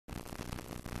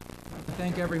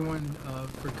Thank everyone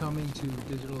for coming to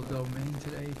Digital Domain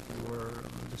today for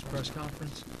this press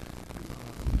conference.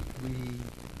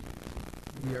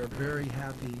 We are very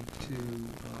happy to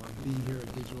be here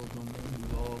at Digital Domain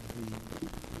with all of the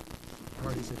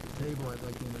parties at the table. I'd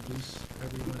like to introduce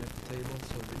everyone at the table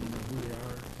so that you know who they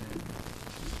are and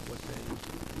what they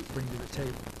bring to the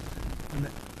table. On the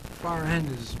far end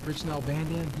is Rich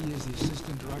Nalbandian. He is the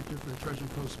Assistant Director for the Treasure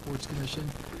Coast Sports Commission.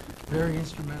 Very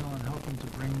instrumental in helping to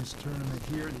bring this tournament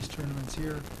here, these tournaments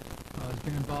here. Has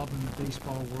been involved in the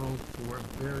baseball world for a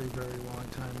very, very long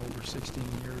time, over 16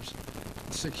 years,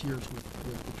 6 years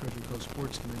with the Treasure Coast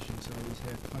Sports Commission, so he's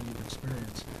had plenty of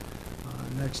experience.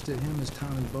 Next to him is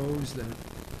Tommy Bowes.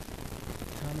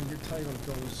 Tommy, your title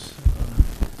goes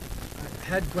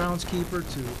head groundskeeper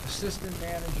to assistant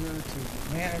manager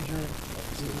to manager.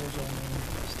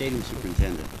 Stadium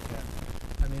superintendent.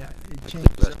 Yeah. I mean, it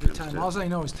changes every time. All I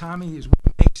know is Tommy is what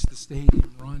makes the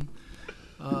stadium run.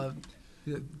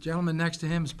 The gentleman next to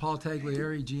him is Paul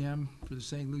Taglieri, GM for the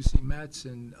St. Lucie Mets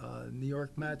and New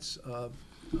York Mets.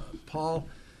 Paul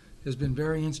has been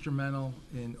very instrumental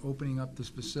in opening up this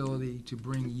facility to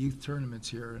bring youth tournaments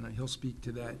here, and he'll speak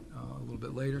to that a little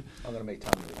bit later. I'm going to make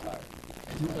Tommy retire.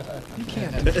 You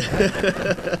can't do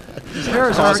that. His hair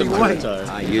is already white.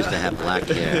 I used to have black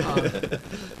hair.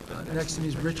 Next to me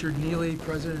is Richard Neely,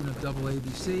 president of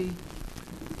AABC.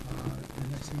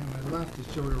 And next to me on my left is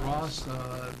Joe DeRoss,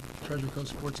 Treasure Coast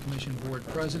Sports Commission board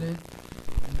president.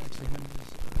 And next to him is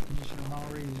Commissioner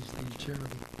Mowry, is the chair of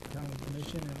the county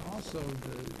commission and also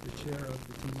the chair of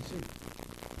the TDC.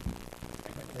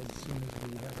 As soon as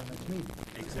we have our next meeting.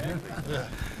 Exactly.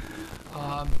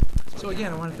 So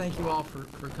again, I want to thank you all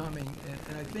for coming,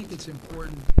 and I think it's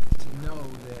important to know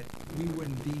that we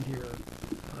wouldn't be here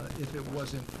if it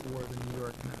wasn't for the New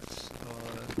York Mets.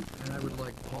 And I would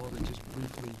like Paul to just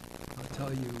briefly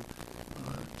tell you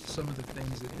some of the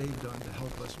things that they've done to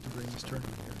help us to bring this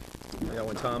tournament here. Yeah,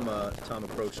 when Tom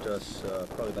approached us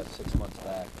probably about 6 months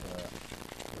back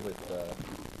with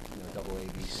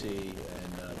AABC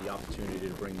and the opportunity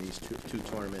to bring these two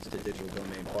tournaments to Digital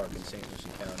Domain Park in St.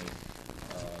 Lucie County,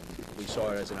 we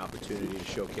saw it as an opportunity to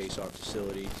showcase our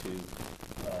facility to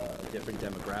a different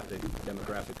demographic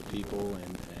of people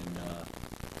and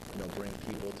bring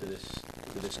people to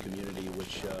this community,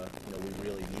 which we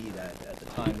really need at the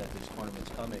time that these tournaments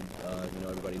coming.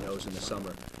 Everybody knows in the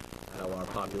summer how our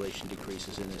population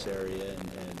decreases in this area,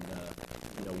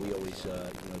 and we always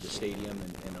the stadium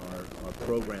and our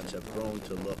programs have grown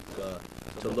to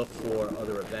look for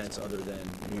other events other than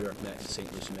New York Mets,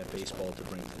 St. Lucie Met baseball to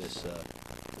bring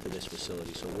to this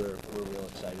facility. So we're real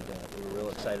excited. We're real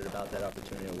excited about that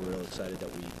opportunity, and we're real excited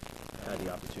that we had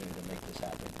the opportunity to make this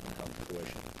happen and come to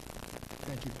fruition.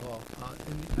 Thank you, Paul.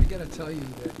 And I got to tell you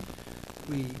that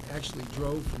we actually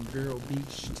drove from Vero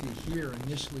Beach to here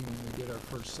initially when we did our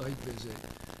first site visit.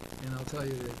 And I'll tell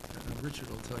you that, Richard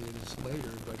will tell you this later,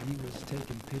 but he was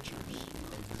taking pictures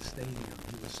of the stadium.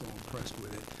 He was so impressed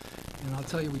with it. And I'll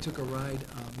tell you, we took a ride.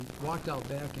 We walked out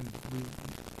back and we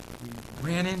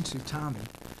ran into Tommy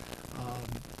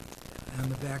on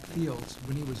the back fields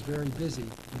when he was very busy.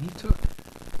 And he took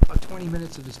about 20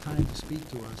 minutes of his time to speak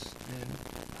to us. And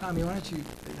Tommy, why don't you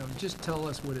just tell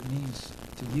us what it means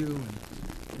to you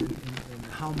and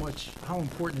how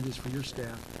important it is for your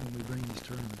staff when we bring these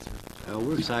tournaments here.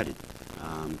 We're excited.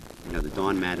 The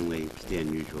Don Mattingly, Stan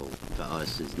Musial, to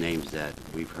us is names that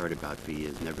we've heard about for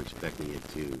years, never expecting it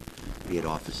to be at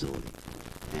our facility.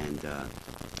 And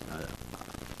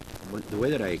the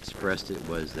way that I expressed it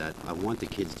was that I want the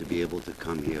kids to be able to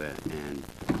come here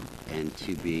and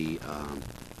to be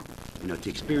to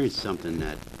experience something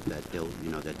that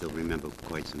they'll remember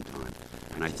quite some time.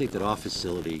 And I think that our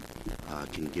facility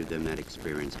can give them that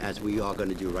experience, as we are going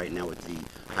to do right now with the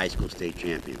high school state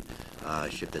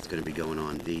championship that's going to be going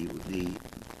on. The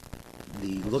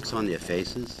looks on their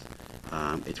faces,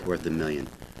 it's worth $1 million.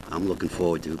 I'm looking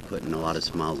forward to putting a lot of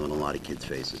smiles on a lot of kids'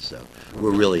 faces. So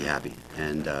we're really happy,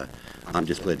 and I'm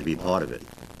just glad to be part of it.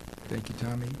 Thank you,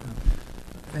 Tommy.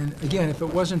 And again, if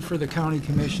it wasn't for the county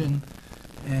commission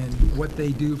and what they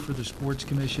do for the sports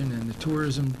commission and the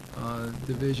tourism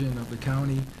division of the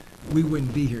county, we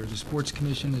wouldn't be here. The sports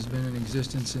commission has been in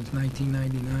existence since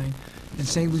 1999, and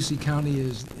St. Lucie County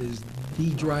is the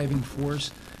driving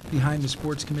force behind the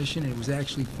sports commission. It was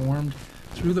actually formed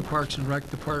through the Parks and Rec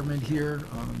department here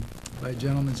by a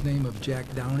gentleman's name of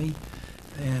Jack Downey,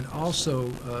 and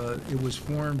also it was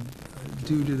formed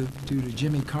due to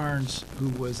Jimmy Carnes, who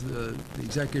was the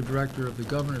executive director of the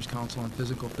Governor's Council on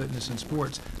Physical Fitness and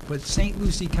Sports. But St.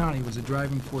 Lucie County was a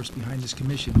driving force behind this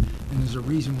commission, and there's a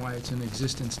reason why it's in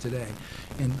existence today.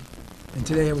 And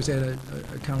today I was at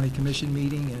a county commission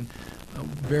meeting, and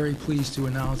very pleased to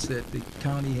announce that the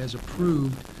county has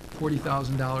approved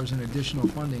 $40,000 in additional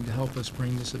funding to help us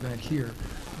bring this event here.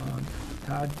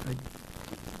 Todd, I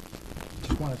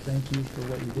just want to thank you for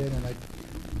what you did, and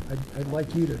I'd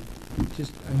like you to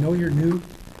just, I know you're new,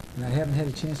 and I haven't had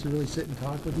a chance to really sit and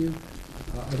talk with you,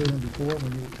 other than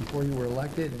before you were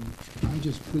elected, and I'm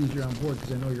just pleased you're on board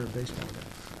because I know you're a baseball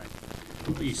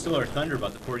guy. Well, you stole our thunder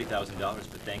about the $40,000, but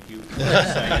thank you. We're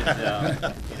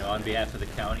excited, on behalf of the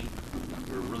county.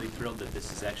 We're really thrilled that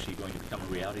this is actually going to become a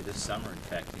reality this summer. In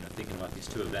fact, thinking about these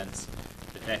two events,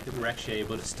 the fact that we're actually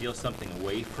able to steal something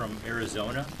away from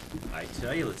Arizona, I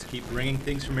tell you, let's keep bringing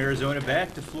things from Arizona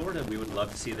back to Florida. We would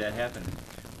love to see that happen.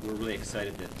 We're really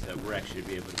excited that we're actually to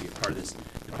be able to be a part of this,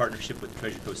 the partnership with the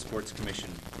Treasure Coast Sports Commission,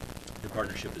 the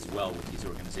partnership as well with these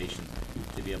organizations,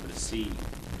 to be able to see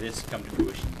this come to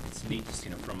fruition. It's neat, just,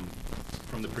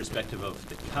 from the perspective of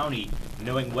the county,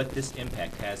 knowing what this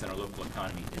impact has on our local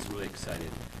economy is really excited.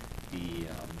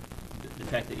 The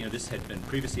fact that, this had been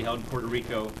previously held in Puerto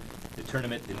Rico, the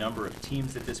tournament, the number of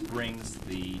teams that this brings,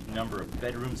 the number of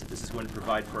bedrooms that this is going to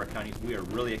provide for our county, we are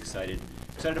really excited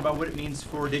about what it means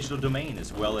for Digital Domain,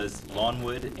 as well as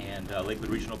Lawnwood and Lakewood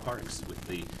Regional Parks, with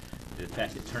the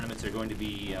fact that tournaments are going to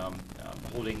be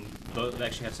holding, they'll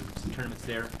actually have some tournaments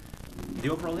there. The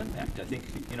overall impact, I think,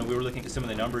 we were looking at some of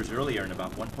the numbers earlier, and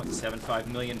about $1.75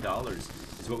 million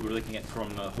is what we were looking at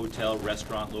from a hotel,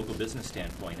 restaurant, local business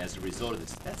standpoint as a result of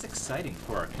this. That's exciting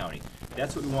for our county.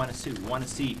 That's what we want to see. We want to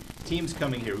see teams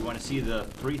coming here. We want to see the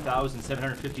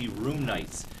 3,750 room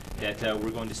nights that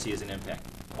we're going to see as an impact.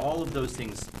 All of those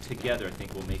things together, I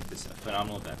think, will make this a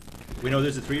phenomenal event. We know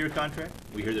there's a 3-year contract.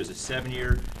 We hear there's a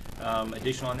 7-year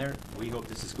additional on there. We hope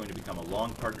this is going to become a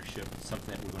long partnership,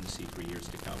 something that we're going to see for years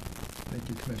to come. Thank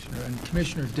you, Commissioner. And the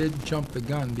Commissioner did jump the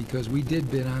gun because we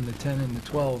did bid on the 10 and the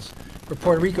 12s for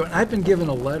Puerto Rico. And I've been given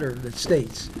a letter that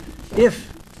states,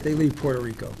 if they leave Puerto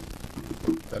Rico,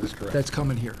 That is correct. that's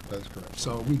coming here. That is correct.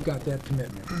 So we've got that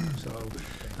commitment. So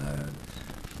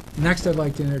next, I'd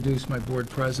like to introduce my board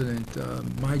president.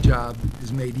 My job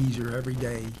is made easier every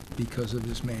day because of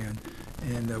this man,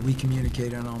 and we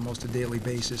communicate on almost a daily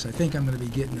basis. I think I'm going to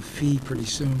be getting a fee pretty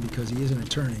soon because he is an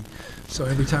attorney. So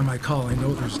every time I call, I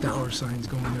know there's dollar signs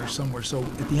going there somewhere. So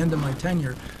at the end of my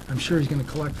tenure, I'm sure he's going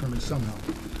to collect from me somehow.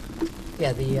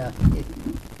 Yeah,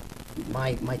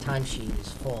 my timesheet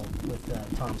is full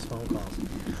with Tom's phone calls.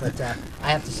 But I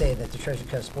have to say that the Treasure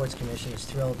Coast Sports Commission is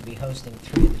thrilled to be hosting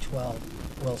 3 of the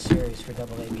 12 World Series for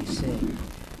AABC.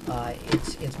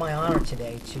 It's my honor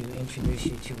today to introduce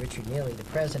you to Richard Neely, the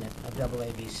president of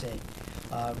AABC.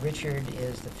 Richard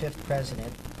is the 5th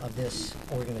president of this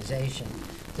organization.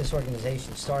 This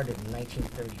organization started in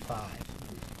 1935.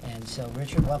 And so,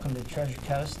 Richard, welcome to the Treasure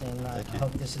Coast, and I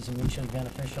hope this is a mutually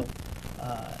beneficial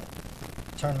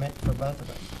tournament for both of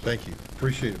us. Thank you.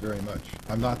 Appreciate it very much.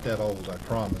 I'm not that old, I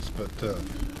promise, but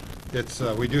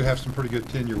we do have some pretty good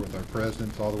tenure with our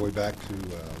presidents all the way back to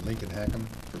Lincoln Hackham.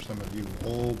 For some of you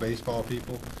old baseball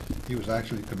people, he was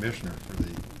actually commissioner for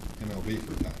the MLB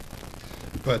for a time.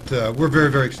 But we're very,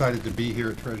 very excited to be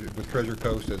here at Treasure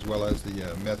Coast, as well as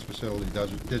the Mets facility,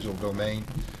 Digital Domain.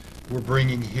 We're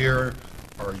bringing here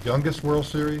our youngest World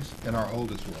Series and our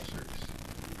oldest World Series.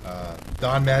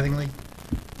 Don Mattingly,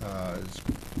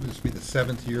 this will be the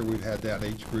 7th year we've had that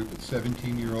age group at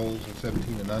 17-year-olds and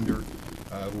 17 and under.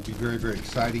 It will be very, very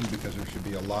exciting because there should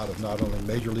be a lot of not only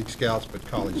Major League scouts, but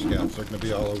college scouts. They're going to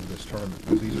be all over this tournament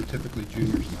because these are typically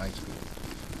juniors in high school.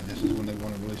 And this is when they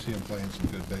want to really see them playing some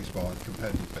good baseball and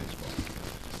competitive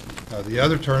baseball. The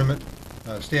other tournament,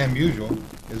 Stan Musial,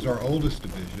 is our oldest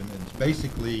division, and it's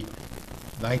basically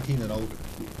 19 and older.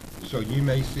 So you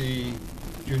may see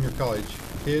junior college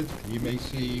kids, and you may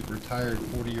see retired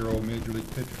 40-year-old Major League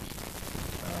pitchers.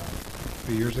 A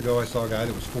few years ago, I saw a guy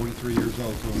that was 43 years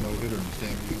old throw a no-hitter in the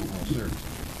Stan Musial World Series.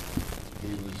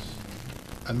 He was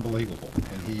unbelievable,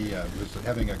 and he was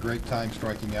having a great time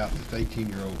striking out with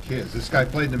 18-year-old kids. This guy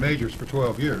played in the majors for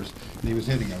 12 years, and he was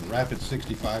hitting a rapid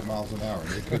 65 miles an hour.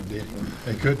 They couldn't hit him.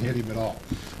 They couldn't hit him at all.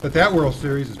 But that World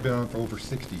Series has been on for over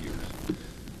 60 years.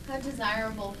 How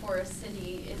desirable for a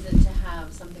city is it to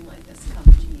have something like this come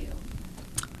to you?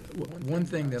 One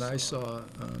thing that I saw,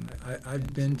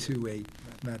 I've been to a,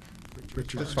 not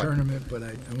Richard's That's fine. tournament, but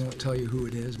I won't tell you who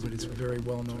it is, but it's a very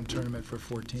well-known tournament for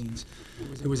 14s.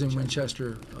 It was in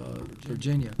Winchester,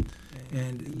 Virginia.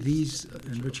 And these,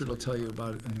 and Richard will tell you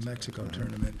about it in the Mexico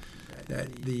tournament,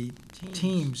 that the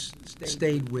teams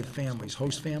stayed with families,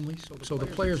 host families. So the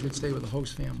players would stay with the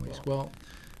host families. Well,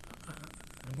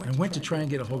 I went to try and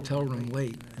get a hotel room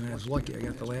late, and I was lucky, I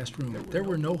got the last room. There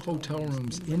were no hotel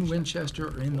rooms in Winchester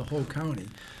or in the whole county.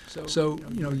 So,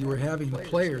 you know, you were having the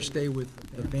players stay with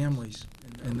the families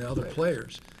and the other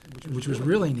players, which was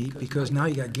really neat, because now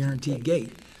you got guaranteed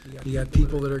gate. You got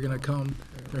people that are gonna come,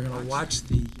 they're gonna watch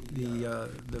the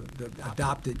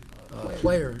adopted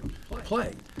player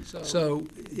play. So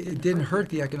it didn't hurt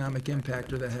the economic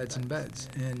impact or the heads and beds.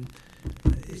 And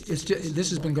it's just, this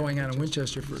has been going on in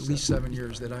Winchester for at least 7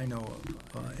 years that I know of.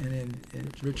 And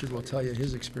Richard will tell you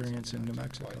his experience in New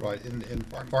Mexico. Right, in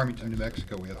Farmington, New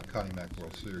Mexico, we have the Connie Mack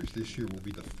World Series. This year will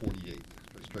be the 48th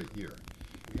straight year.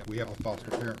 We have a foster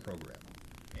parent program.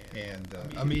 And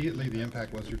immediately the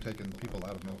impact was you're taking people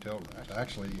out of motel rooms.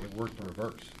 Actually, it worked the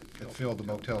reverse. It filled the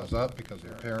motels up because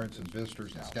their parents and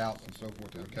visitors and scouts and so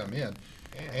forth that would come in,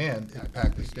 and it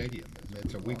packed the stadium. And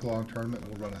it's a week-long tournament.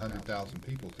 We'll run 100,000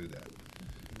 people through that.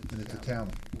 And it's a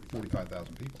town of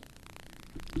 45,000 people.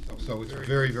 So it's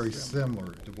very, very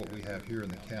similar to what we have here in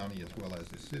the county as well as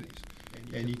the cities.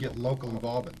 And you get local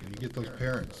involvement. And you get those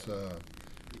parents.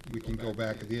 We can go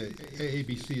back. The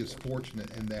AABC is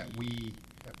fortunate in that we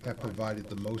have provided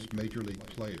the most major league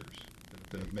players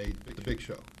that have made the big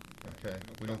show. Okay,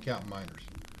 we don't count minors,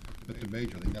 but the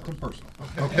major league, nothing personal.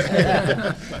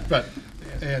 Okay,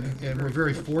 and we're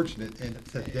very fortunate. And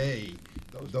today,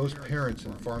 those parents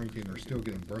in Farmington are still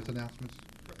getting birth announcements,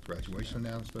 graduation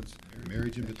announcements,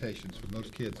 marriage invitations from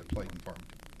those kids that played in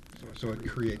Farmington. So it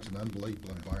creates an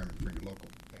unbelievable environment for your local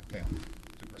town.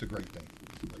 It's a great thing.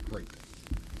 A great thing.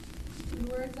 And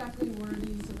where exactly were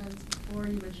these events before?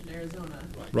 You mentioned Arizona.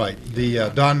 Right. The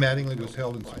Don Mattingly was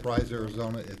held in Surprise,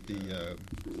 Arizona at the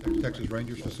Texas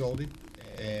Rangers facility,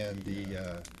 and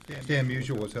the Stan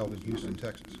Musial was held in Houston,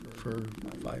 Texas. For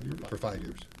 5 years. For 5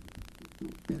 years.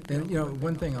 And, you know,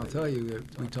 one thing I'll tell you,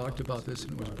 that we talked about this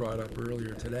and it was brought up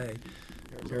earlier today,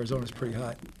 Arizona's pretty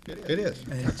hot. It is.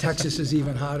 And Texas is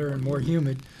even hotter and more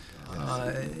humid.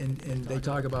 And they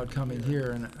talk about coming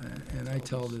here, and I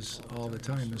tell this all the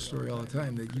time, this story all the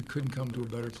time, that you couldn't come to a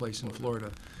better place in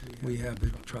Florida. We have the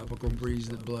tropical breeze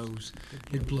that blows.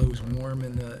 It blows warm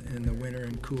in the winter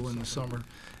and cool in the summer.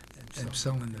 I'm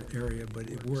selling the area, but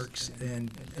it works.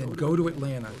 And go to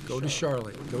Atlanta, go to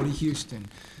Charlotte, go to Houston,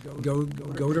 go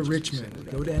to Richmond,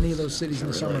 go to any of those cities in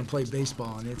the summer and play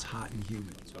baseball, and it's hot and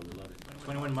humid. That's why we love it.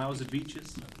 21 miles of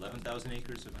beaches, 11,000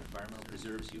 acres of environmental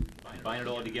preserves. You combine it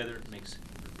all together, it makes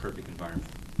a perfect environment.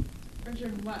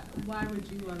 Richard, why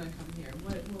would you want to come here?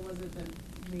 What was it that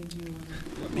made you want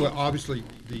to? Well, obviously,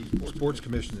 the Sports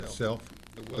Commission itself,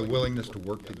 the willingness to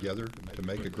work together to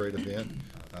make a great event,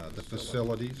 the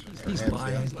facilities. He's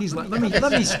lying. He's lying.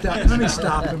 Let me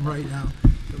stop him right now.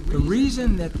 The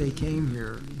reason that they came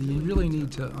here, you really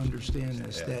need to understand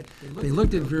this, that they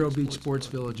looked at Vero Beach Sports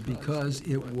Village because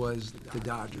it was the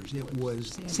Dodgers. It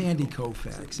was Sandy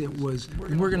Koufax. It was,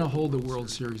 and we're going to hold the World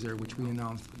Series there, which we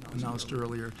announced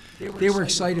earlier. They were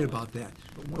excited about that.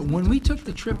 But when we took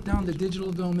the trip down to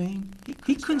Digital Domain,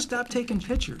 he couldn't stop taking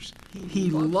pictures. He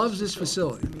loves this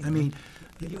facility. I mean,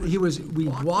 we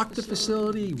walked the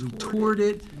facility, we toured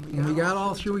it, and we got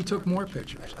all through, we took more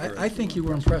pictures. I think you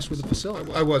were impressed with the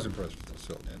facility. I was impressed with the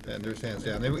facility, and there's hands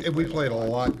down. And we played a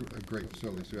lot of great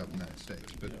facilities throughout the United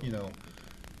States, but, you know,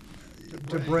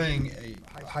 to bring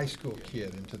a high school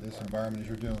kid into this environment as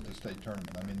you're doing with the state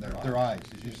tournament, I mean, their eyes,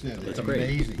 as you said, it's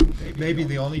amazing. Maybe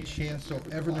the only chance they'll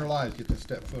ever in their lives get to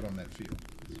step foot on that field.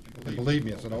 And believe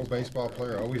me, as an old baseball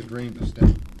player, I always dreamed of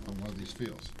stepping on one of these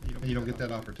fields, and you don't get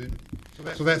that opportunity.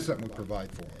 So that's something we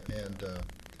provide for them. And,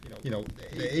 you know,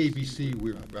 the ABC,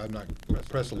 I'm not going to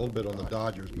press a little bit on the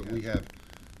Dodgers, but we have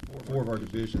 4 of our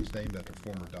divisions named after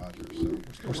former Dodgers. So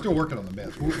we're still working on the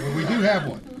Mets. We do have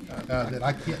one that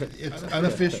I can't, it's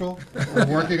unofficial. We're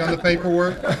working on the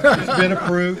paperwork. It's been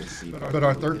approved. But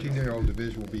our 13-year-old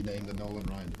division will be named the Nolan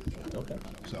Ryan division. Okay.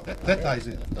 So that ties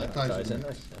in. That ties in.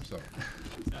 So.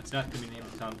 It's not going to be named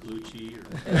Tom Palucci or...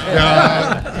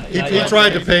 He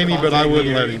tried to pay me, but I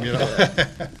wouldn't let him, you know.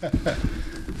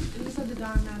 And you said the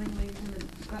Don Mattingly,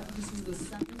 this is the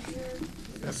 7th year?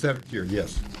 7th year,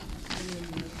 yes. And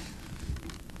then,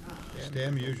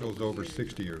 Stan Musial is over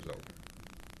 60 years old.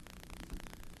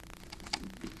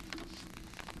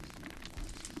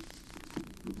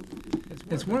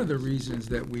 It's one of the reasons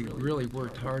that we really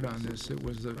worked hard on this. It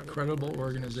was a credible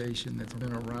organization that's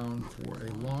been around for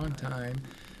a long time.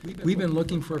 We've been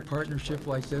looking for a partnership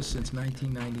like this since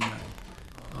 1999.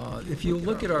 If you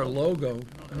look at our logo,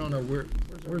 I don't know,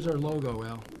 where's our logo,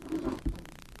 Al?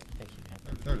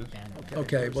 There it is.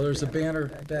 Okay, well, there's a banner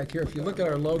back here. If you look at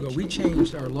our logo, we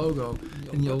changed our logo,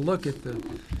 and you'll look at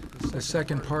the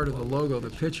second part of the logo, the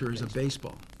picture is a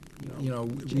baseball.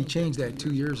 we changed that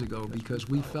 2 years ago because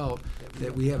we felt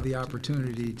that we have the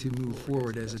opportunity to move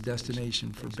forward as a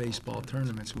destination for baseball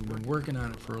tournaments. We've been working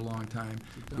on it for a long time.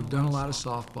 We've done a lot of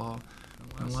softball,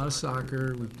 done a lot of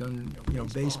soccer, we've done,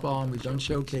 baseball, and we've done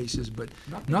showcases, but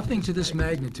nothing to this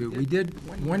magnitude. We did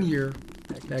one year,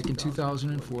 back in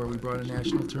 2004, we brought a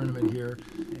national tournament here,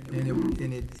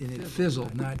 and it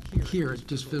fizzled, not here, it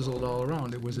just fizzled all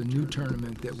around. It was a new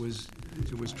tournament that was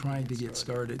trying to get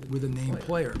started with a named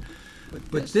player.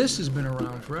 But this has been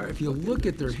around forever. If you look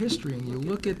at their history and you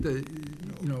look at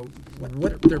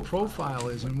what their profile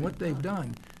is and what they've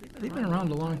done, they've been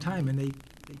around a long time, and they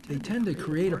tend to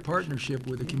create a partnership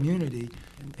with the community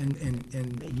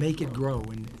and make it grow,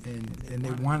 and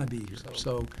they want to be here.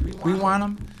 So we want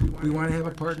them. We want to have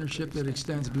a partnership that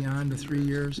extends beyond the 3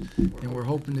 years, and we're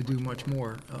hoping to do much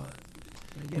more.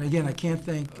 And again, I can't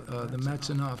thank the Mets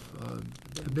enough. I've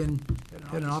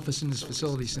had an office in this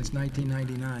facility since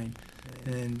 1999,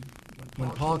 and when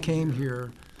Paul came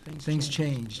here, things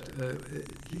changed.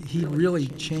 He really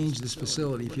changed this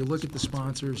facility. If you look at the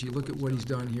sponsors, you look at what he's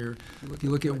done here, if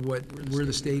you look at where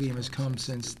the stadium has come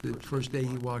since the first day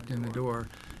he walked in the door,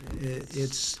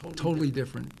 it's totally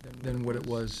different than what it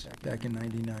was back in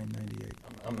 99, 98.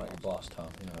 I'm not your boss, Tom.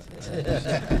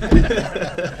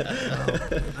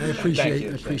 I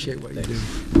appreciate what you do.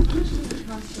 How much does it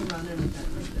cost to run an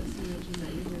event like this? You mentioned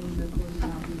that you're getting the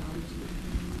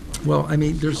 $40,000. Well, I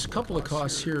mean, there's a couple of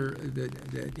costs here that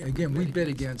again, we bid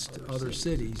against other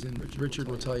cities, and Richard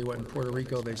will tell you what in Puerto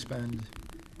Rico they spend.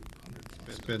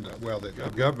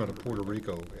 The government of Puerto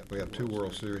Rico, we have 2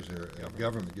 World Series there, and the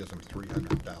government gives them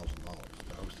 $300,000 to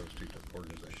host those 2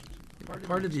 organizations.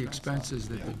 Part of the expenses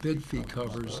that the bid fee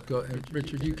covers go, and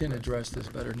Richard, you can address this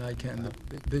better than I can.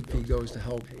 The bid fee goes to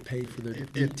help pay for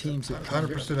the teams that come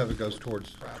here. 100% of it goes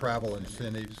towards travel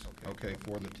incentives,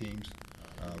 for the teams.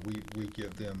 We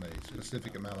give them a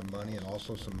specific amount of money and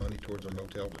also some money towards our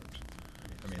motel rooms.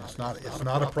 I mean, it's not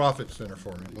a profit center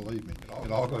for me, believe me.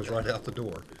 It all goes right out the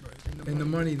door. And the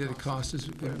money that it costs is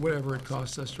whatever it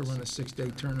costs us to run a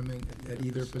 6-day tournament at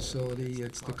either facility.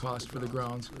 It's the cost for the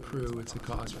grounds crew. It's the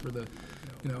cost for the,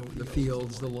 the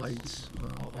fields, the lights,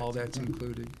 all that's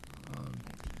included.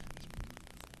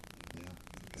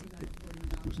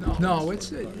 No, it's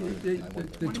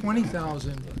the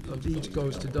 20,000 of each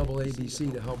goes to double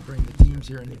ABC to help bring the teams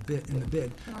here in the bid.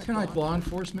 It's kind of like law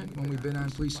enforcement. When we bid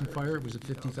on police and fire, it was a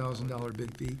 $50,000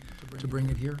 bid fee to bring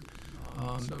it here.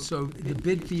 So the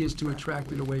bid fee is to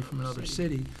attract it away from another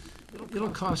city. It'll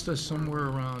cost us somewhere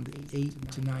around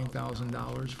 $8,000 to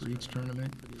 $9,000 for each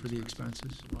tournament for the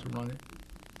expenses to run it.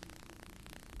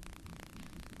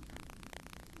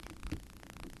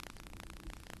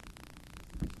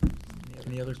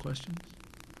 Any other questions?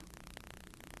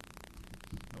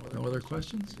 No other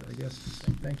questions? I guess,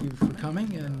 thank you for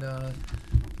coming, and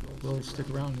we'll stick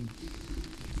around and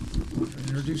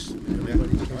introduce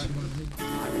everybody in case you want to meet.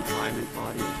 I would try my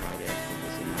body to try to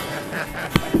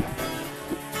ask them.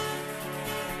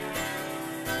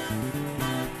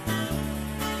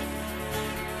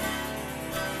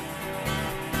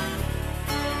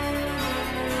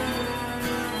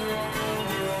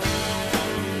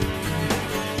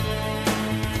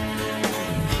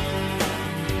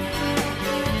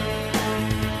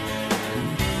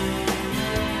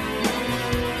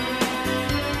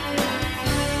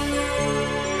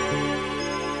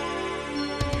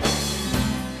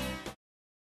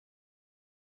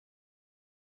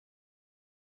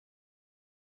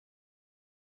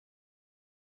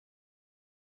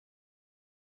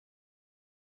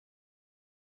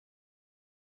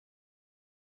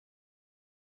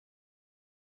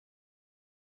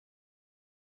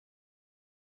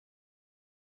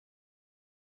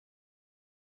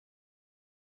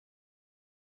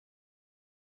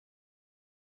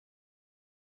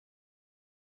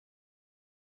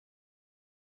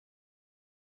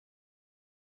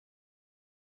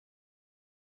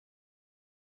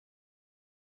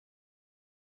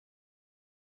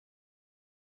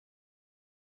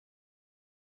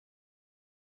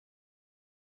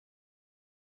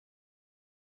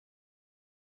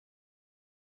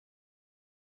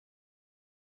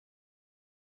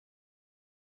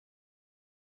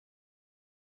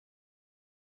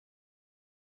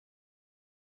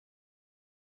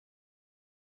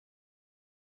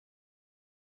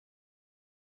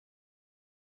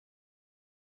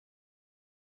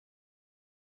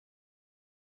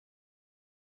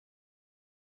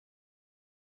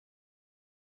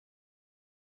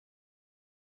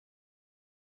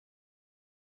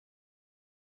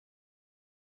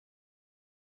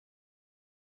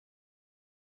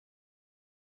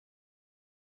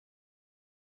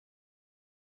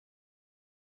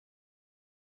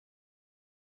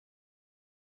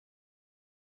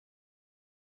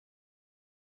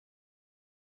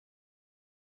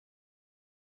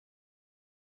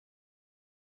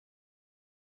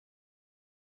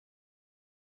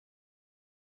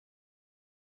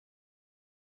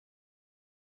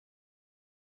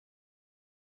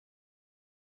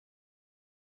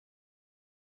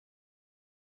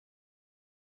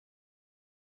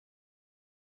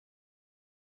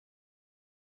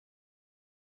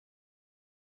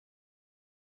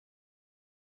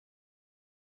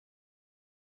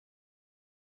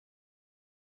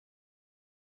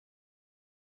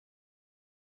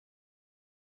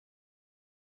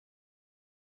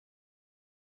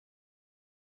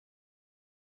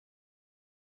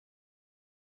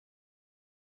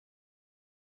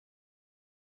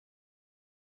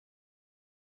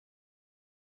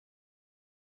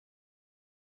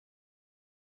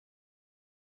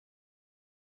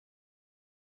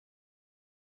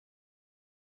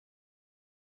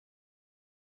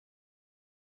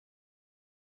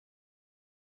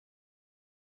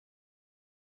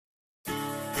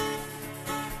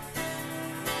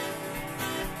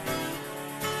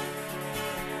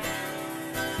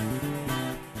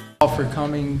 all for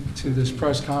coming to this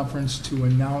press conference to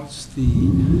announce the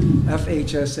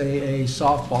FHSAA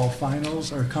softball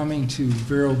finals are coming to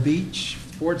Vero Beach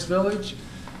Sports Village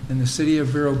in the city of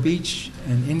Vero Beach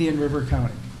and Indian River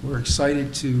County. We're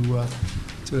excited to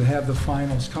have the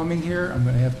finals coming here. I'm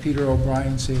going to have Peter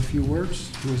O'Brien say a few words,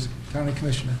 who is County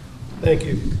Commissioner. Thank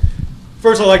you.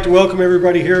 First, I'd like to welcome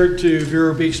everybody here to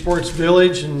Vero Beach Sports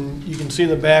Village, and you can see in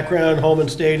the background Holman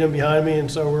Stadium behind me,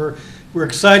 and so we're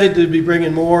excited to be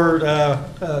bringing more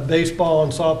baseball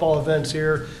and softball events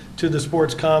here to the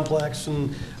sports complex.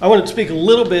 And I want to speak a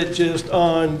little bit just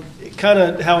on kind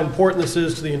of how important this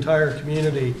is to the entire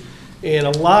community. And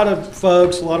a lot of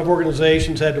folks, a lot of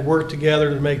organizations had to work together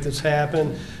to make this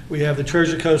happen. We have the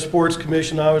Treasure Coast Sports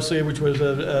Commission, obviously, which was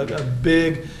a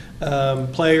big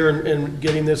player in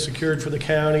getting this secured for the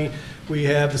county. We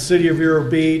have the City of Vero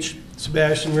Beach,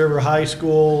 Sebastian River High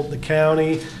School, the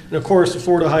county, and of course the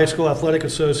Florida High School Athletic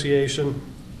Association,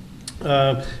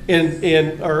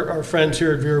 and our friends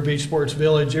here at Vero Beach Sports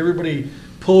Village. Everybody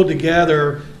pulled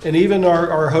together, and even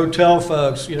our hotel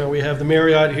folks. You know, we have the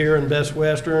Marriott here and Best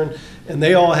Western, and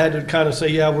they all had to kind of say,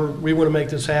 yeah, we want to make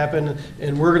this happen,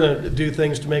 and we're going to do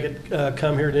things to make it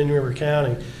come here to Indian River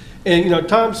County. And, you know,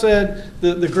 Tom said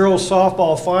the girls'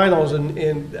 softball finals,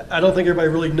 and I don't think everybody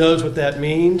really knows what that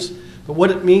means. But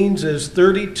what it means is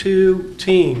 32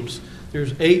 teams.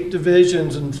 There's 8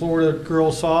 divisions in Florida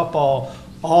girls softball.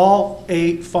 All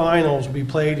 8 finals will be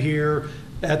played here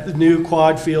at the new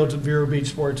quad fields at Vero Beach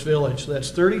Sports Village. So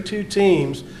that's 32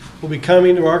 teams will be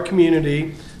coming to our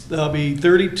community. There'll be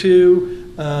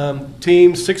 32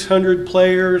 teams, 600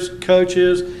 players,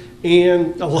 coaches,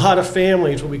 and a lot of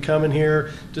families will be coming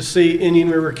here to see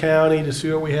Indian River County, to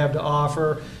see what we have to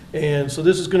offer. And so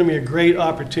this is going to be a great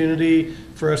opportunity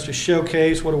for us to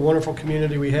showcase what a wonderful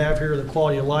community we have here, the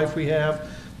quality of life we have,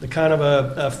 the kind of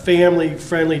a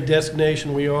family-friendly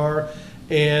destination we are.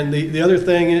 And the other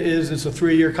thing is it's a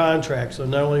 3-year contract. So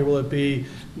not only will it be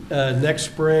next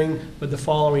spring, but the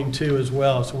following 2 as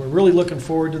well. So we're really looking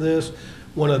forward to this.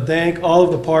 Want to thank all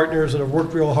of the partners that have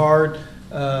worked real hard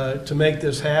to make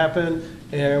this happen.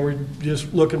 And we're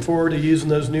just looking forward to using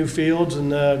those new fields and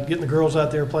getting the girls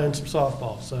out there playing some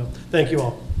softball. So thank you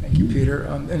all. Thank you, Peter.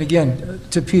 And again,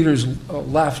 to Peter's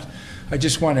left, I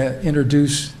just want to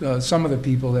introduce some of the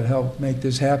people that helped make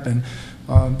this happen.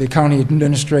 The County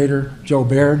Administrator, Joe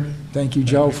Baird. Thank you,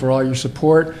 Joe, for all your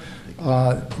support.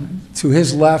 To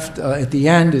his left, at the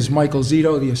end, is Michael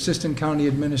Zito, the Assistant County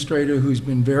Administrator, who's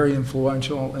been very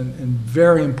influential and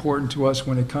very important to us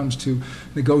when it comes to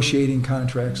negotiating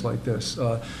contracts like this.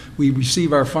 We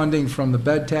receive our funding from the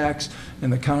bed tax,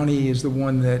 and the county is the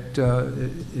one that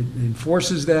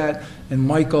enforces that, and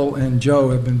Michael and Joe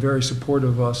have been very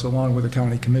supportive of us, along with the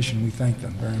County Commission. We thank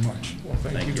them very much. Well,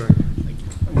 thank you very much.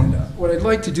 And, what I'd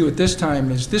like to do at this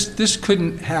time is this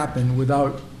couldn't happen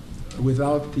without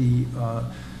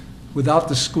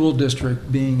the school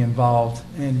district being involved,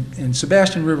 and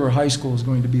Sebastian River High School is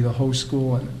going to be the host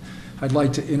school, and I'd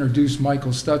like to introduce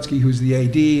Michael Stutzky, who's the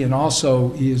AD, and also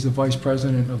he is the Vice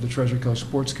President of the Treasure Coast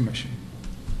Sports Commission.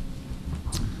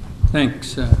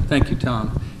 Thanks. Thank you,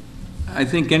 Tom. I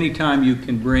think anytime you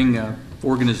can bring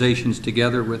organizations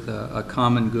together with a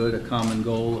common good, a common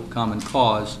goal, a common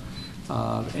cause,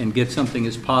 and get something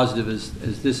as positive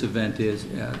as this event is,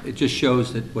 it just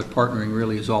shows that what partnering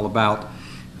really is all about.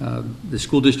 The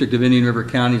School District of Indian River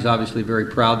County is obviously very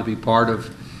proud to be part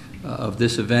of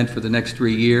this event for the next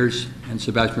 3 years, and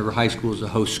Sebastian River High School is a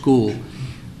host school.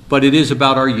 But it is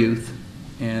about our youth,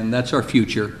 and that's our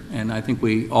future, and I think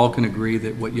we all can agree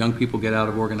that what young people get out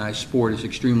of organized sport is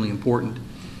extremely important.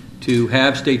 To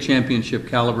have state championship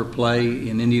caliber play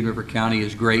in Indian River County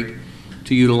is great.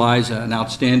 To utilize an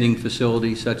outstanding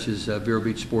facility such as Vero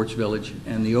Beach Sports Village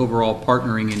and the overall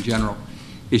partnering in general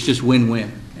is just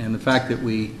win-win. And the fact that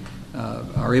we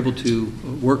are able to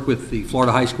work with the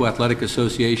Florida High School Athletic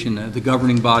Association, the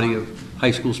governing body of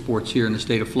high school sports here in the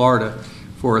state of Florida,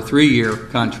 for a 3-year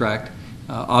contract,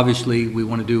 obviously we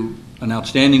want to do an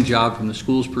outstanding job from the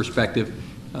school's perspective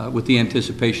with the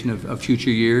anticipation of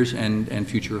future years and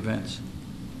future events.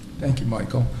 Thank you,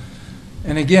 Michael.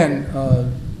 And again,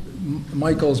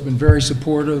 Michael's been very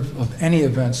supportive of any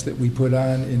events that we put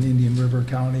on in Indian River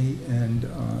County, and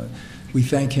we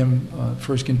thank him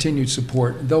for his continued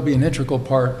support. They'll be an integral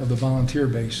part of the volunteer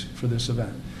base for this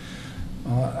event.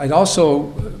 I'd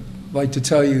also like to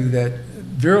tell you that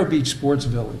Vero Beach Sports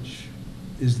Village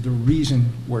is the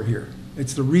reason we're here.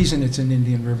 It's the reason it's in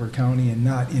Indian River County and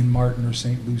not in Martin or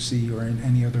St. Lucie or in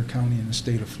any other county in the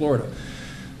state of Florida.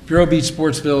 Vero Beach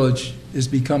Sports Village has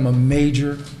become a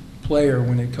major player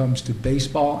when it comes to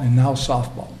baseball and now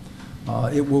softball.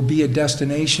 It will be a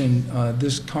destination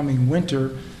this coming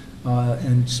winter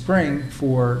and spring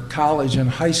for college and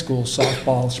high school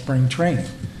softball spring training.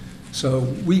 So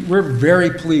we're very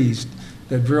pleased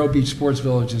that Vero Beach Sports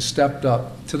Village has stepped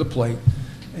up to the plate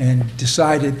and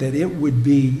decided that it would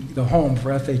be the home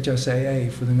for FHSAA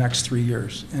for the next 3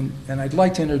 years. And I'd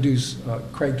like to introduce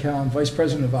Craig Callan, Vice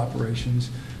President of Operations,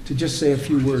 to just say a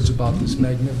few words about this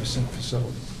magnificent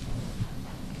facility.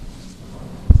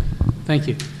 Thank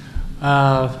you.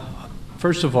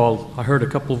 First of all, I heard a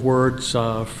couple of words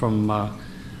from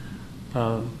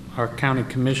our county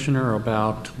commissioner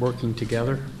about working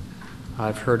together.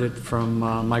 I've heard it from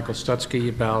Michael Stutzky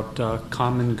about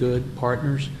common good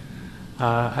partners.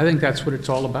 I think that's what it's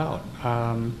all about.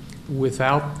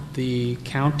 Without the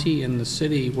county and the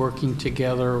city working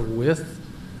together with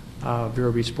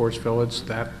Vero Beach Sports Village,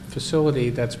 that facility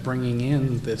that's bringing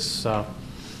in this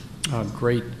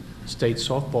great state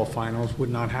softball finals would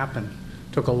not happen.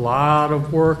 Took a lot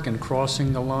of work and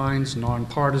crossing the lines,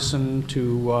 nonpartisan,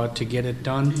 to get it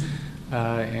done.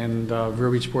 And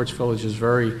Vero Beach Sports Village is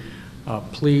very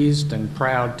pleased and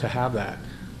proud to have that.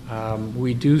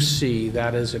 We do see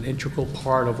that as an integral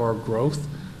part of our growth.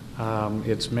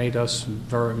 It's made us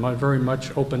very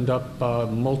much opened up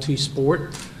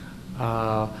multi-sport,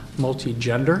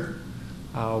 multi-gender,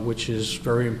 which is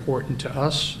very important to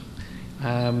us.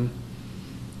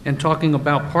 And talking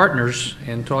about partners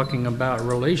and talking about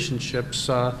relationships,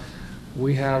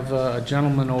 we have a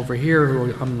gentleman over here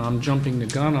who I'm jumping the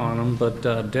gun on him,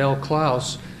 but Dale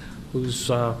Klaus, who's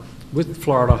with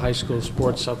Florida High School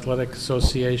Sports Athletic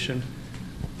Association,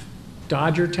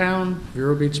 Dodgertown,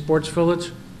 Vero Beach Sports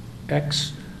Village,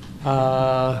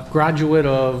 graduate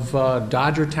of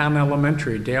Dodgertown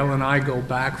Elementary. Dale and I go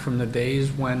back from the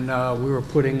days when we were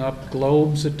putting up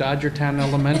globes at Dodgertown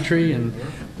Elementary and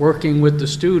working with the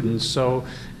students. So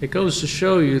it goes to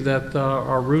show you that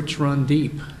our roots run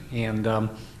deep, and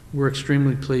we're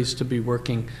extremely pleased to be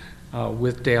working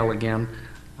with Dale again,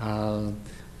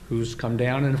 who's come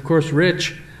down, and of course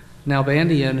Rich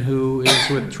Nalbandian, who is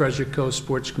with Treasure Coast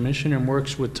Sports Commission and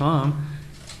works with Tom.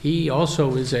 He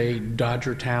also is a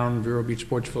Dodgertown Vero Beach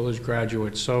Sports Village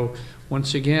graduate. So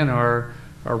once again, our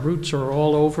roots are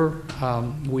all over.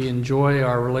 We enjoy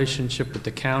our relationship with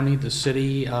the county, the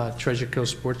city, Treasure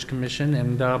Coast Sports Commission,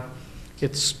 and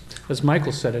it's, as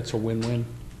Michael said, it's a win-win.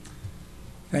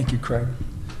 Thank you, Craig.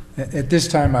 At this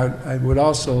time, I would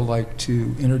also like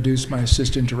to introduce my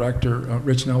Assistant Director,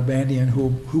 Rich Nalbandian,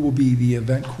 who will be the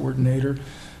event coordinator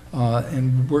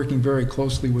and working very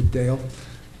closely with Dale.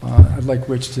 I'd like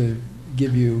Rich to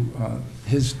give you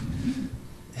his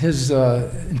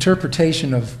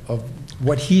interpretation of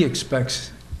what he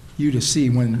expects you to see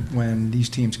when these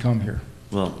teams come here.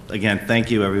 Well, again, thank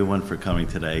you everyone for coming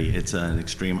today. It's an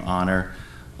extreme honor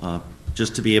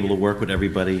just to be able to work with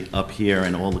everybody up here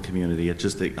and all the community.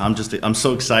 I'm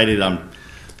so excited.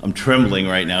 I'm trembling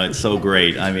right now. It's so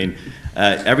great. I mean,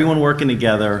 everyone working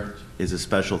together is a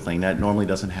special thing. That normally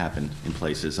doesn't happen in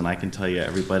places, and I can tell you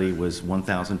everybody was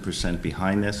 1,000%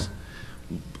 behind this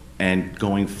and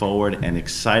going forward, and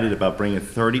excited about bringing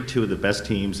 32 of the best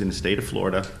teams in the state of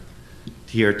Florida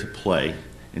here to play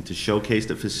and to showcase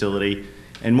the facility,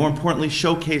 and more importantly,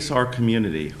 showcase our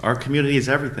community. Our community is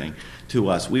everything to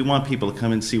us. We want people to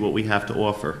come and see what we have to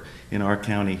offer in our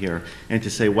county here, and to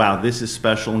say, wow, this is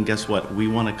special, and guess what? We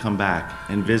want to come back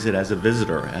and visit as a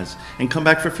visitor, and come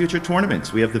back for future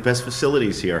tournaments. We have the best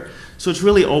facilities here. So it's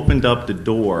really opened up the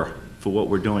door for what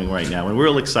we're doing right now, and we're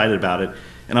real excited about it.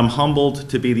 And I'm humbled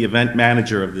to be the event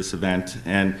manager of this event,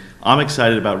 and I'm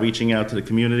excited about reaching out to the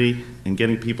community and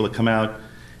getting people to come out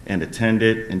and attend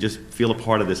it and just feel a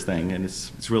part of this thing, and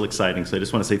it's real exciting. So I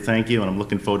just want to say thank you, and I'm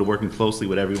looking forward to working closely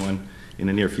with everyone in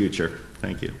the near future.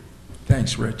 Thank you.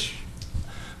 Thanks, Rich.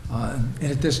 And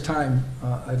at this time,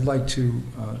 I'd like to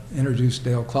introduce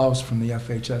Dale Klaus from the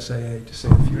FHSAA to say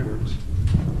a few words.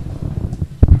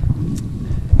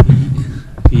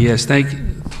 Yes,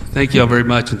 thank you all very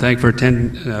much, and thank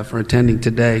you for attending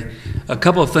today. A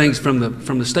couple of things from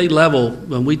the state level.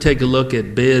 When we take a look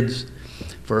at bids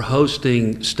for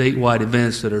hosting statewide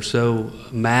events that are so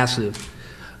massive,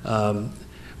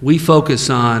 we focus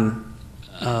on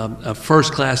a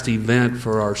first-class event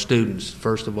for our students,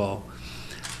 first of all.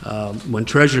 When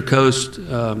Treasure Coast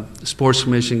Sports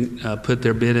Commission put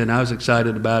their bid in, I was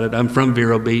excited about it. I'm from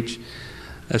Vero Beach.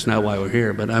 That's not why we're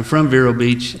here, but I'm from Vero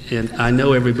Beach, and I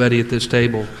know everybody at this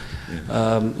table.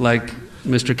 Like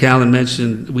Mr. Callan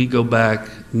mentioned, we go back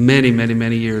many, many,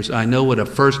 many years. I know what a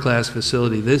first-class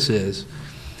facility this is.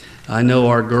 I know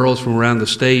our girls from around the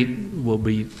state will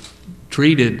be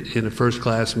treated in a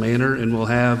first-class manner, and we'll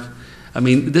have, I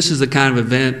mean, this is the kind of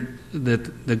event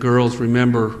that the girls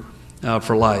remember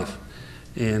for life.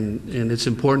 And it's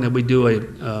important that we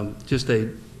do just a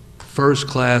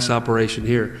first-class operation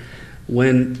here.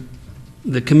 When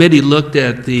the committee looked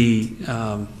at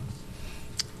the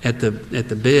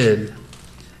bid,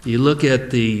 you look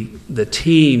at the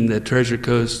team that Treasure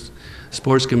Coast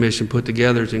Sports Commission put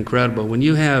together is incredible. When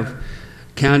you have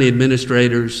county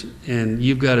administrators and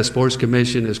you've got a sports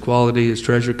commission as quality as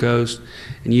Treasure Coast,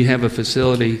 and you have a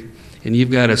facility, and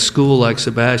you've got a school like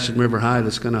Sebastian River High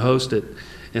that's going to host it,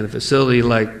 and a facility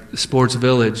like Sports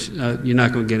Village, you're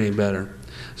not going to get any better.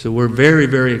 So we're very,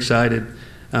 very excited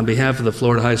on behalf of the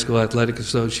Florida High School Athletic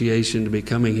Association to be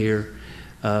coming here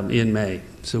in May.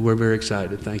 So we're very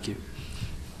excited. Thank you.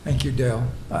 Thank you, Dale.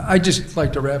 I'd just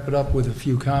like to wrap it up with a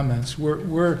few comments.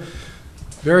 We're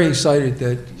very excited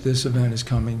that this event is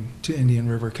coming to Indian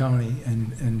River County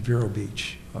and Vero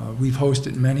Beach. We've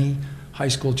hosted many high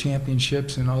school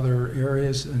championships in other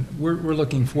areas, and we're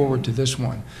looking forward to this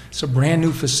one. It's a brand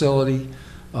new facility.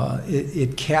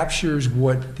 It captures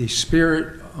what the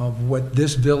spirit of what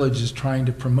this village is trying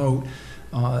to promote,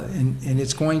 and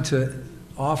it's going to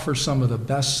offer some of the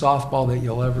best softball that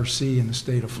you'll ever see in the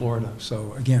state of Florida.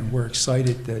 So again, we're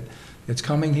excited that it's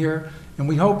coming here, and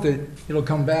we hope that it'll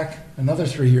come back another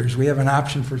 3 years. We have an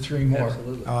option for 3 more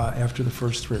after the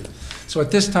first 3. So at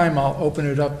this time, I'll open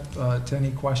it up to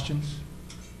any questions.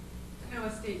 I know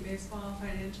with state baseball,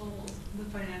 the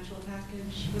financial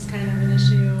package was kind of an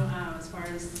issue as far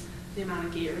as the amount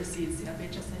of gate receipts the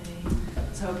FHSA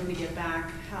was hoping to get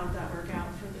back. How did that work out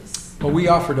for this? Well, we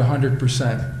offered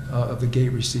 100% of the gate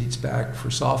receipts back for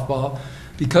softball.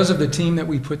 Because of the team that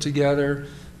we put together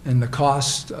and the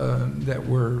costs that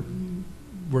were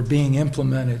being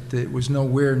implemented, it was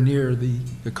nowhere near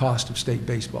the cost of state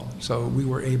baseball. So we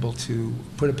were able to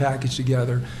put a package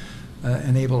together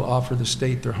and able to offer the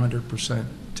state their 100%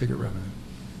 ticket revenue.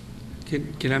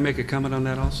 Can I make a comment on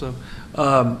that also?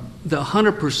 The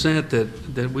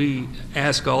 100% that we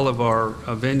ask all of our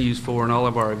venues for and all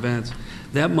of our events,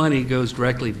 that money goes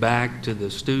directly back to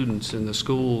the students and the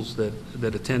schools that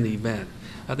attend the event.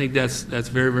 I think that's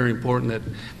very, very important that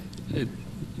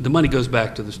the money goes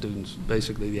back to the students,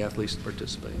 basically the athletes that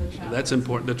participate. So that's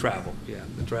important, the travel,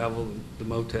 the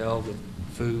motel, the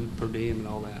food per diem and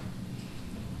all that.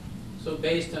 So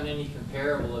based on any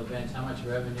comparable events, how much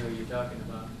revenue are you talking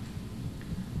about?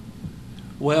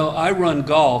 Well, I run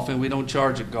golf, and we don't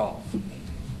charge at golf.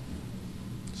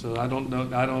 So I don't know.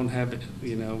 I don't have,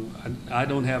 I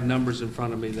don't have numbers in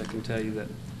front of me that can tell you that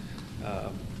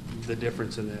the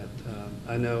difference in that.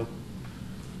 I know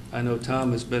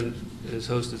Tom has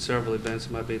hosted several events.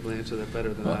 Might be able to answer that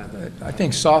better than I have. I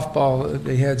think softball,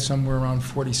 they had somewhere around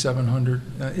 4,700.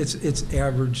 It's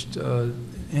averaged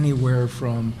anywhere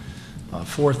from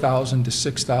 4,000 to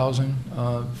 6,000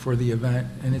 for the event,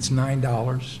 and it's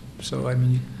 $9. So, I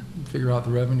mean, you figure out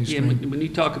the revenue stream. Yeah, when you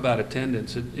talk about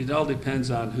attendance, it all depends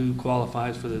on who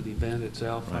qualifies for the event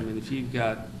itself. Right. I mean, if you've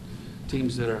got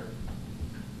teams that are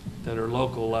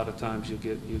local, a lot of times you'll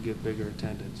get bigger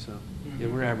attendance. So, yeah,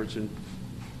 we're averaging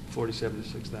 47 to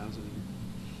 6,000.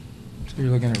 So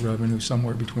you're looking at revenue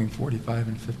somewhere between 45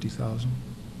 and 50,000.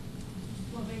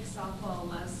 What makes softball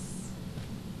less?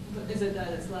 Is it that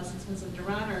it's less expensive to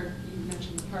run, or you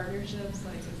mentioned the partnerships?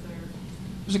 Like, is there?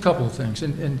 There's a couple of things.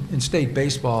 In state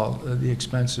baseball, the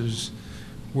expenses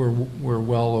were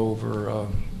well over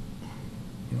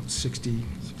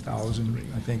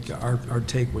 60,000. I think our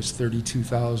take was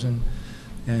 32,000,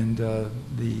 and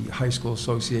the high school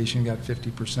association got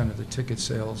 50% of the ticket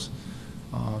sales.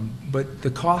 But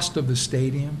the cost of the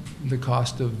stadium, the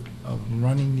cost of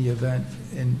running the event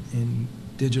in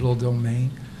digital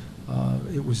domain,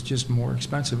 it was just more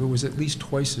expensive. It was at least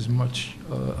twice as much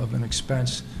of an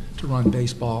expense to run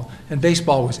baseball, and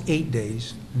baseball was 8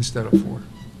 days instead of 4,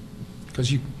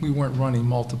 because we weren't running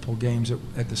multiple games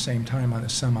at the same time on the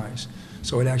semis.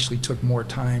 So it actually took more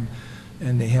time,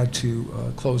 and they had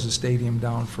to close the stadium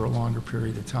down for a longer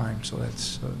period of time. So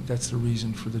that's the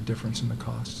reason for the difference in the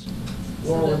costs.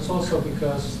 Well, it's also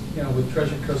because, with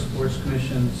Treasure Coast Sports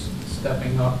Commission's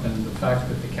stepping up and the fact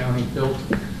that the county built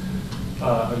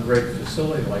a great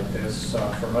facility like this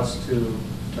for us to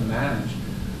manage,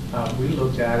 we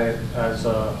looked at it as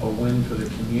a win for the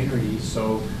community.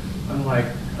 So unlike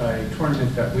a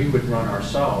tournament that we would run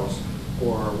ourselves,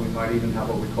 or we might even have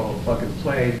what we call a plug and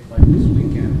play like this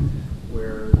weekend,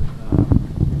 where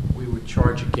we would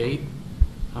charge a gate,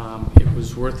 it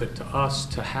was worth it to us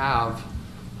to have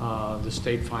the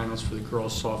state finals for the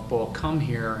girls softball come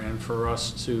here and for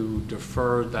us to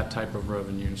defer that type of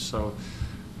revenue. So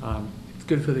it's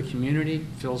good for the community,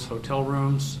 fills hotel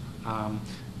rooms.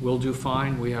 we'll do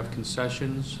fine. We have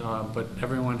concessions, but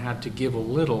everyone had to give a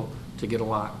little to get a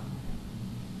lot.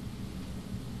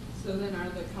 So then are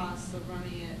the costs of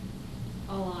running it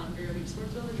all on Vero Beach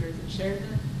Sports Village, or is it shared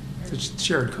then? Or- It's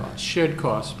shared cost. Shared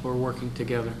costs, we're working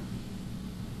together.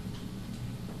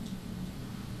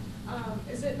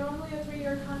 Is it normally a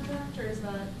 3-year contract, or is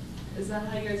that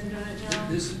how you guys are doing it now?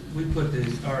 We put the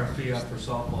RFP out for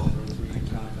softball for a 3-year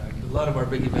contract. A lot of our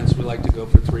big events, we like to go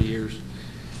for 3 years.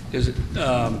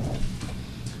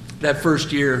 That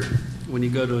first year, when you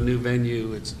go to a new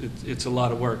venue, it's a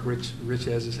lot of work. Rich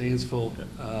has his hands full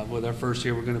with our first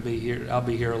year. We're going to be here. I'll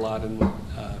be here a lot and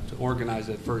to organize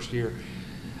that first year.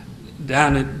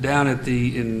 Down at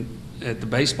the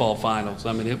baseball finals,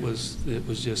 I mean, it was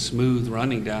just smooth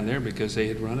running down there because they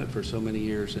had run it for so many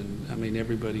years, and I mean,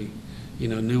 everybody,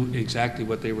 knew exactly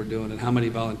what they were doing and how many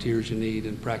volunteers you need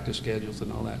and practice schedules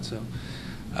and all that. So,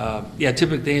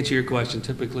 typically, to answer your question,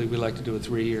 typically we like to do a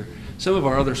 3-year. Some of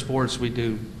our other sports we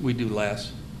do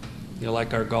less.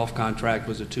 Like our golf contract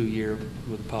was a 2-year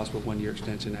with a possible 1-year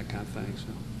extension, that kind of thing. So.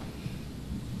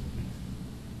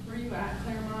 Were you at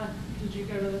Claremont? Did you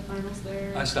go to the finals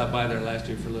there? I stopped by there last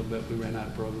year for a little bit. We ran out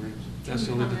of programs. That's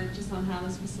the only thing. Comment just on how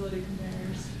this facility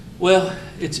compares. Well,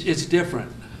 it's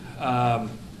different.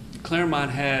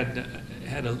 Claremont had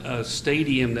a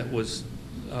stadium that was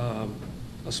a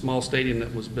small stadium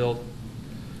that was built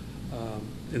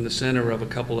in the center of a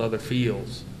couple other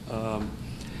fields.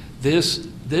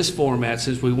 This format,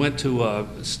 since we went to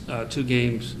 2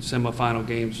 games, semifinal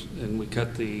games, and we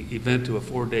cut the event to a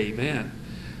 4-day event,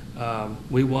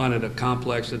 we wanted a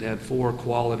complex that had 4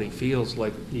 quality fields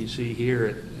like you see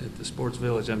here at the Sports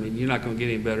Village. I mean, you're not going to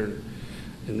get any better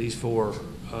in these 4,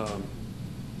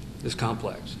 this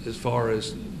complex, as far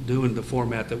as doing the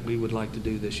format that we would like to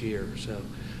do this year. So,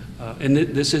 and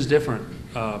this is different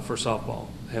for softball,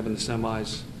 having the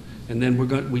semis. And then we're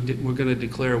going to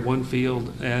declare one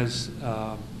field as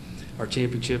our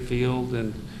championship field,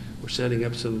 and we're setting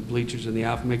up some bleachers in the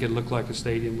outfield, make it look like a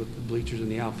stadium with the bleachers in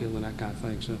the outfield and that kind of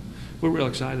thing. So we're real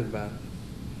excited about it.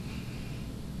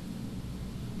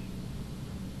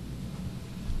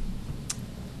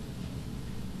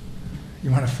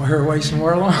 You want to fire away some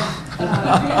more, Lon? Do you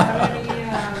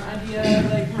have any idea,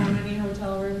 like how many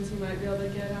hotel rooms you might be able to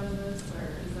get out of this, or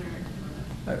is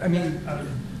there? I mean,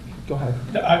 go ahead.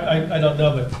 I don't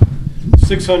know, but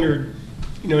 600,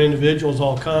 individuals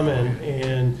all come in,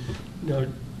 and,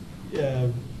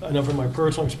 I know from my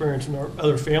personal experience and our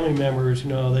other family members,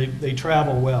 they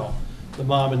travel well. The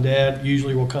mom and dad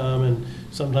usually will come, and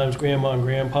sometimes grandma and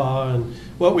grandpa. And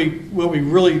what we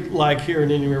really like here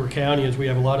in Indian River County is we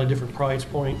have a lot of different price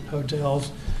point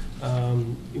hotels.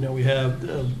 We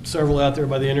have several out there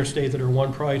by the interstate that are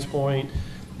one price point.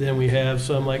 Then we have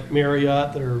some like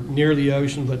Marriott that are near the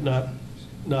ocean but not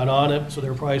on it, so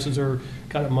their prices are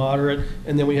kind of moderate.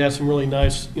 And then we have some really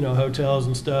nice, hotels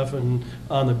and stuff and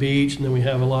on the beach. And then we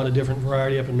have a lot of different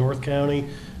variety up in North County.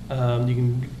 You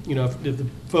can, if the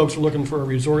folks are looking for a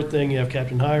resort thing, you have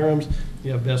Captain Hiram's,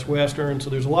 you have Best Western. So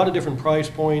there's a lot of different price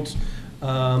points.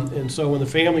 And so when the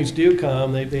families do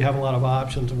come, they have a lot of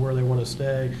options of where they want to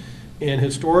stay. And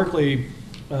historically,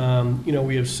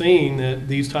 we have seen that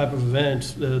these type of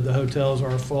events, the hotels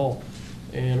are full.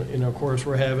 And of course,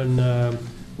 we're having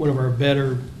one of our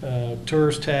better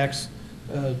tourist tax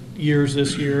years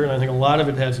this year. And I think a lot of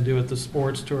it has to do with the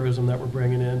sports tourism that we're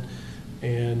bringing in.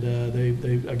 And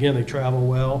they travel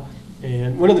well.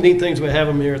 And one of the neat things about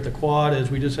having them here at the Quad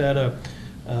is we just had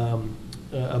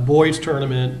a boys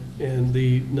tournament, and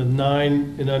the 9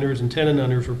 and unders and 10 and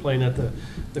unders were playing at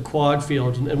the Quad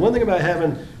fields. And one thing about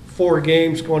having 4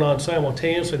 games going on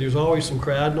simultaneously, there's always some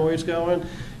crowd noise going.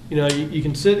 You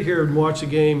can sit here and watch the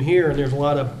game here, and there's a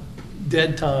lot of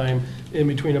dead time in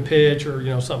between a pitch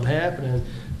or something happening.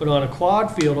 But on a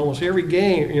Quad field, almost every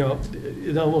game,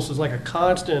 it almost is like a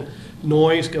constant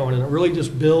noise going, and it really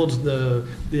just builds the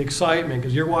excitement,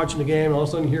 because you're watching the game and all of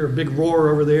a sudden you hear a big roar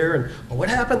over there, and what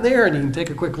happened there? And you can take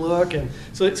a quick look, and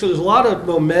so there's a lot of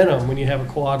momentum when you have a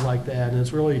Quad like that, and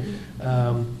it's really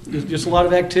just a lot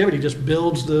of activity. Just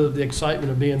builds the excitement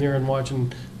of being there and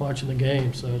watching the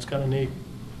game. So it's kind of neat.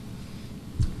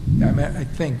 Yeah, I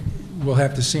think we'll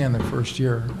have to see in the first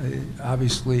year.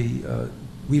 Obviously,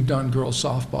 we've done girls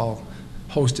softball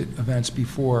hosted events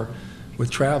before with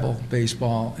travel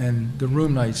baseball, and the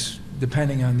room nights,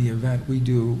 depending on the event, we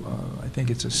do, I think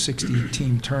it's a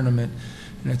 60-team tournament,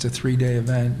 and it's a 3-day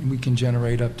event, and we can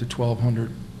generate up to 1,200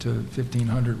 to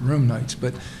 1,500 room nights.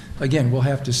 But again, we'll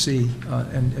have to see,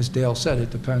 and as Dale said,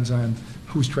 it depends on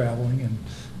who's traveling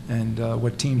and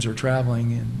what teams are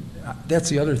traveling. And that's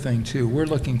the other thing, too. We're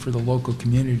looking for the local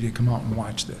community to come out and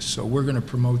watch this. So we're going to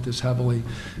promote this heavily.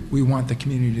 We want the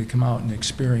community to come out and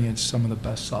experience some of the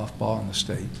best softball in the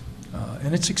state.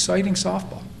 And it's exciting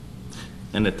softball.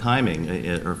 And the timing,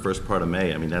 or first part of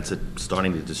May, I mean, that's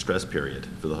starting the distress period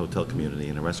for the hotel community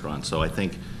and the restaurant. So I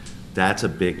think that's a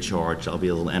big charge. I'll be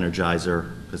a little energizer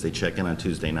because they check in on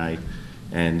Tuesday night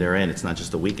and they're in. It's not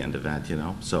just a weekend event, you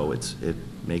know. So it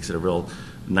makes it a real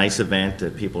nice event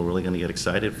that people are really going to get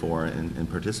excited for and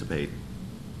participate.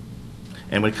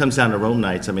 And when it comes down to Rome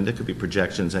nights, I mean, there could be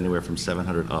projections anywhere from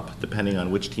 700 up, depending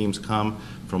on which teams come,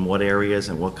 from what areas,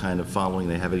 and what kind of following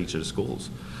they have at each of the schools.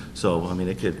 So, I mean,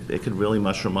 it could really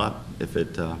mushroom up if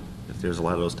there's a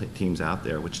lot of those teams out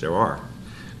there, which there are.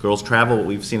 Girls travel, what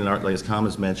we've seen in our, like as Tom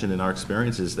has mentioned in our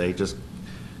experiences, they just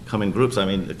come in groups. I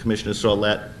mean, the commissioner saw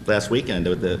that last weekend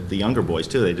with the younger boys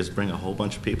too. They just bring a whole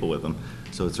bunch of people with them.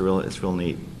 So it's real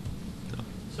neat.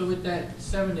 So with that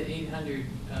 700 to 800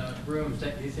 rooms,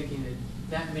 that you're thinking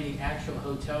that many actual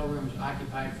hotel rooms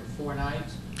occupied for 4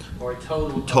 nights, or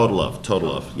total? Total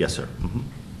of, yes, sir. Mm-hmm.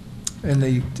 And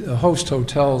the host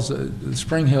hotels,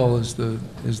 Spring Hill is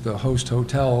the host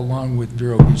hotel along with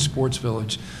Vero Beach Sports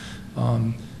Village.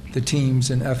 The teams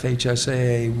in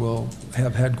FHSAA will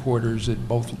have headquarters at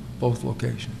both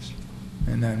locations.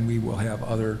 And then we will have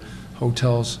other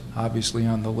hotels obviously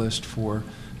on the list for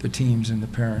the teams and the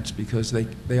parents because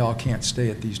they all can't stay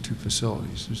at these 2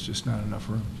 facilities. There's just not enough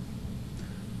room.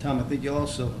 Tom, I think you'll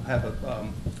also have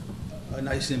a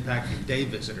nice impact in day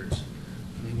visitors.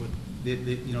 I mean,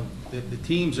 the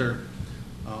teams are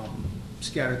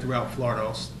scattered throughout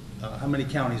Florida. How many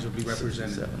counties will be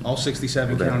represented? 67. All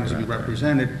 67 counties will be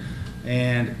represented.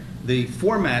 And the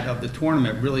format of the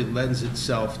tournament really lends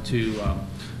itself to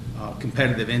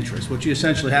competitive interest. What you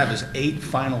essentially have is 8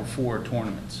 Final Four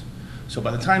tournaments. So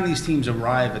by the time these teams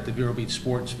arrive at the Vero Beach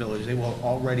Sports Village, they will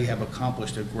already have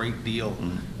accomplished a great deal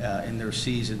in their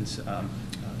season's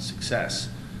success.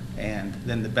 And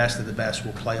then the best of the best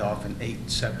will play off in 8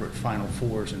 separate Final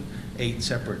Fours, and 8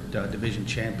 separate division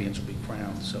champions will be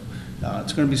crowned. So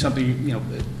it's going to be something, you know,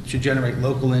 it should generate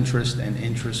local interest and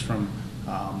interest from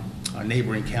our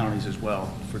neighboring counties as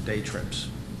well for day trips.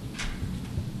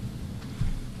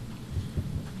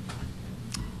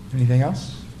 Anything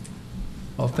else?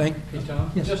 Well, Hey, Tom,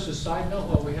 Yes. just a side note,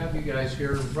 while we have you guys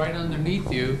here, right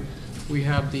underneath you, we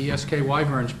have the SK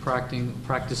Wyverns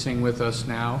practicing with us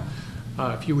now.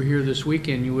 If you were here this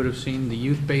weekend, you would have seen the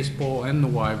youth baseball and the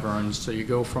Wyverns. So you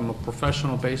go from a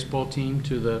professional baseball team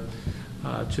to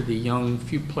the young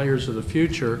few players of the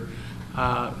future.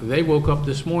 They woke up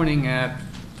this morning at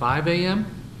 5 a.m.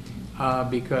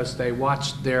 Because they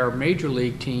watched their major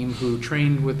league team who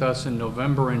trained with us in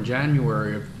November and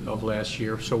January of last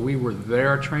year. So we were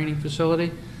their training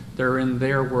facility. They're in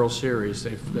their World Series.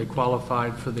 They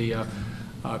qualified for the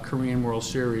Korean World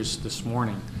Series this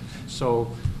morning.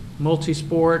 So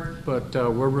multi-sport, but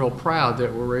we're real proud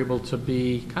that we're able to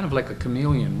be kind of like a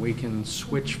chameleon. We can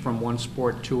switch from one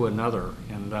sport to another.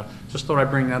 And just thought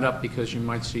I'd bring that up because you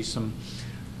might see some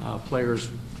players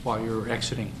while you're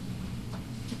exiting.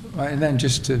 And then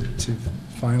just to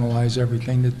finalize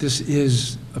everything, that this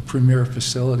is a premier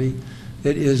facility.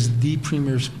 It is the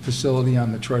premier facility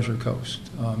on the Treasure Coast.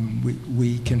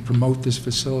 We can promote this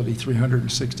facility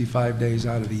 365 days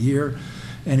out of the year,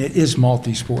 and it is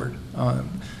multi-sport.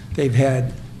 They've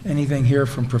had anything here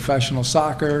from professional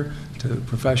soccer to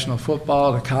professional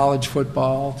football to college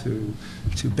football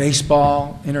to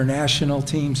baseball. International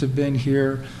teams have been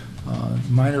here.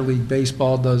 Minor League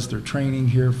Baseball does their training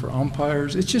here for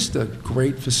umpires. It's just a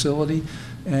great facility,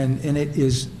 and it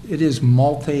is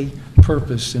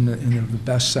multi-purpose in the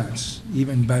best sense,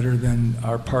 even better than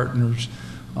our partners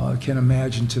can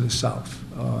imagine to the south.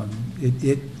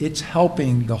 It's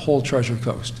helping the whole Treasure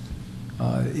Coast.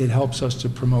 It helps us to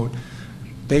promote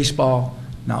baseball,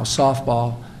 now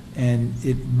softball, and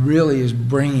it really is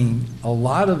bringing a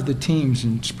lot of the teams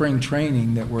in spring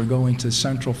training that were going to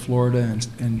Central Florida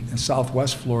and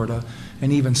Southwest Florida,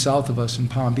 and even south of us in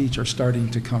Palm Beach, are starting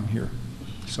to come here.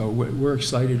 So we're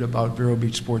excited about Vero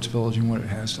Beach Sports Village and what it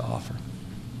has to offer.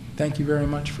 Thank you very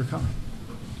much for coming.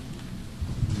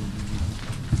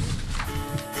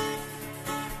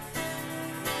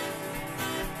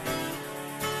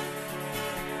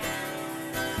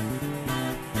 Thank you.